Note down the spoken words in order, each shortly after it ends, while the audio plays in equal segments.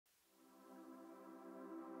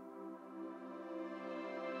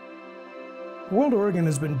WorldOregon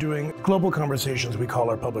has been doing global conversations, we call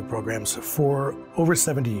our public programs, for over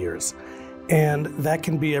 70 years. And that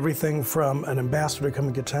can be everything from an ambassador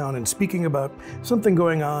coming to town and speaking about something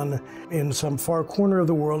going on in some far corner of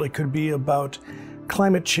the world. It could be about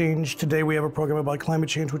climate change. Today we have a program about climate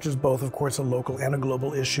change, which is both, of course, a local and a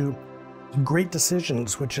global issue. Great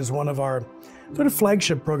Decisions, which is one of our sort of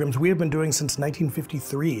flagship programs we have been doing since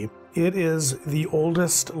 1953. It is the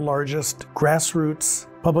oldest, largest grassroots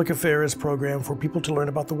public affairs program for people to learn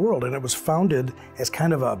about the world. And it was founded as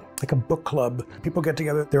kind of like a book club. People get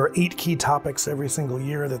together. There are 8 key topics every single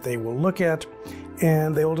year that they will look at,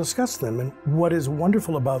 and they will discuss them. And what is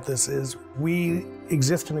wonderful about this is we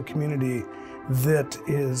exist in a community that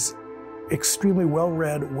is extremely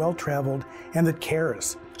well-read, well-traveled, and that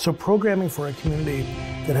cares. So programming for a community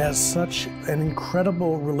that has such an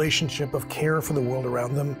incredible relationship of care for the world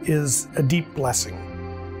around them is a deep blessing.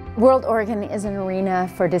 WorldOregon is an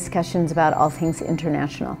arena for discussions about all things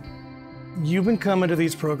international. You've been coming to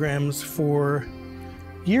these programs for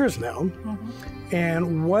years now.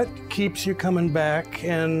 And what keeps you coming back,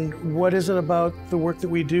 and what is it about the work that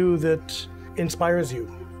we do that inspires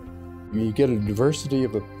you? You get a diversity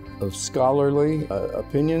of scholarly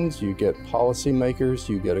opinions, you get policymakers,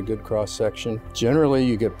 you get a good cross-section. Generally,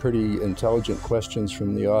 you get pretty intelligent questions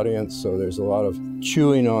from the audience, so there's a lot of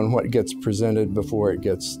chewing on what gets presented before it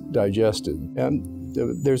gets digested. And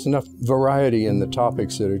there's enough variety in the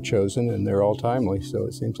topics that are chosen, and they're all timely, so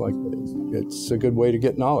it seems like it's a good way to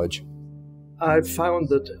get knowledge. I've found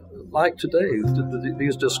that, like today,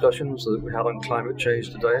 these discussions that we have on climate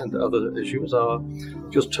change today and other issues are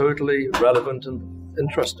just totally relevant and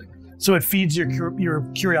interesting. So it feeds your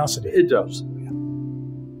curiosity. It does.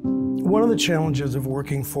 One of the challenges of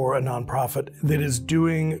working for a nonprofit that is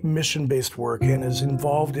doing mission-based work and is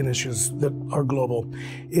involved in issues that are global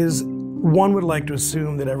is one would like to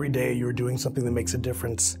assume that every day you're doing something that makes a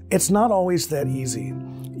difference. It's not always that easy.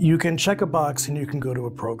 You can check a box and you can go to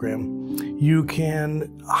a program. You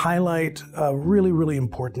can highlight a really, really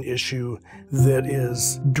important issue that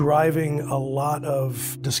is driving a lot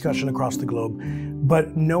of discussion across the globe.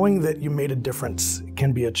 But knowing that you made a difference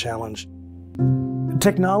can be a challenge.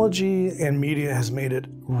 Technology and media has made it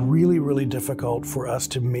really, really difficult for us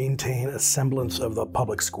to maintain a semblance of the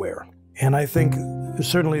public square. And I think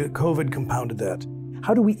certainly COVID compounded that.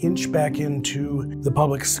 How do we inch back into the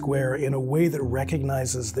public square in a way that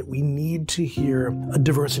recognizes that we need to hear a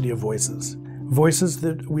diversity of voices? Voices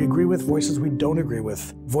that we agree with, voices we don't agree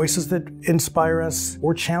with, voices that inspire us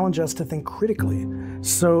or challenge us to think critically.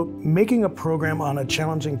 So making a program on a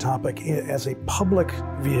challenging topic as a public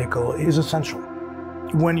vehicle is essential.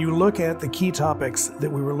 When you look at the key topics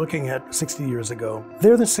that we were looking at 60 years ago,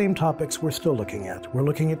 they're the same topics we're still looking at. We're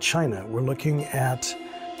looking at China, we're looking at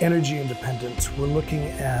energy independence, we're looking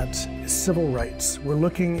at civil rights, we're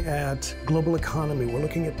looking at global economy, we're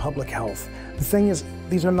looking at public health. The thing is,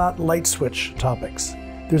 these are not light switch topics.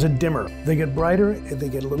 There's a dimmer. They get brighter, they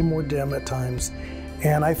get a little more dim at times,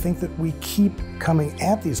 and I think that we keep coming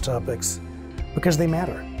at these topics because they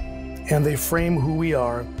matter, and they frame who we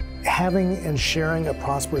are. Having and sharing a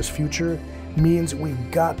prosperous future means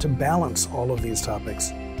we've got to balance all of these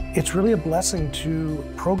topics. It's really a blessing to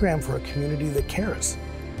program for a community that cares.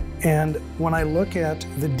 And when I look at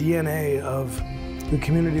the DNA of the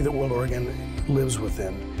community that WorldOregon lives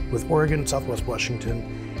within, with Oregon, Southwest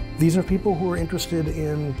Washington, these are people who are interested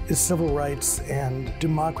in civil rights and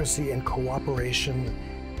democracy and cooperation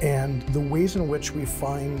and the ways in which we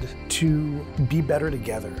find to be better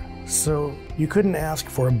together. So you couldn't ask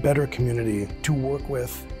for a better community to work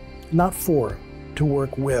with, not for, to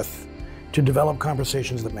work with, to develop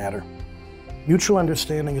conversations that matter. Mutual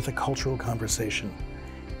understanding is a cultural conversation.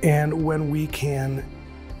 And when we can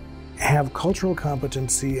have cultural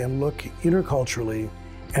competency and look interculturally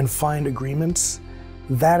and find agreements,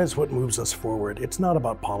 that is what moves us forward. It's not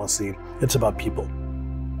about policy, it's about people.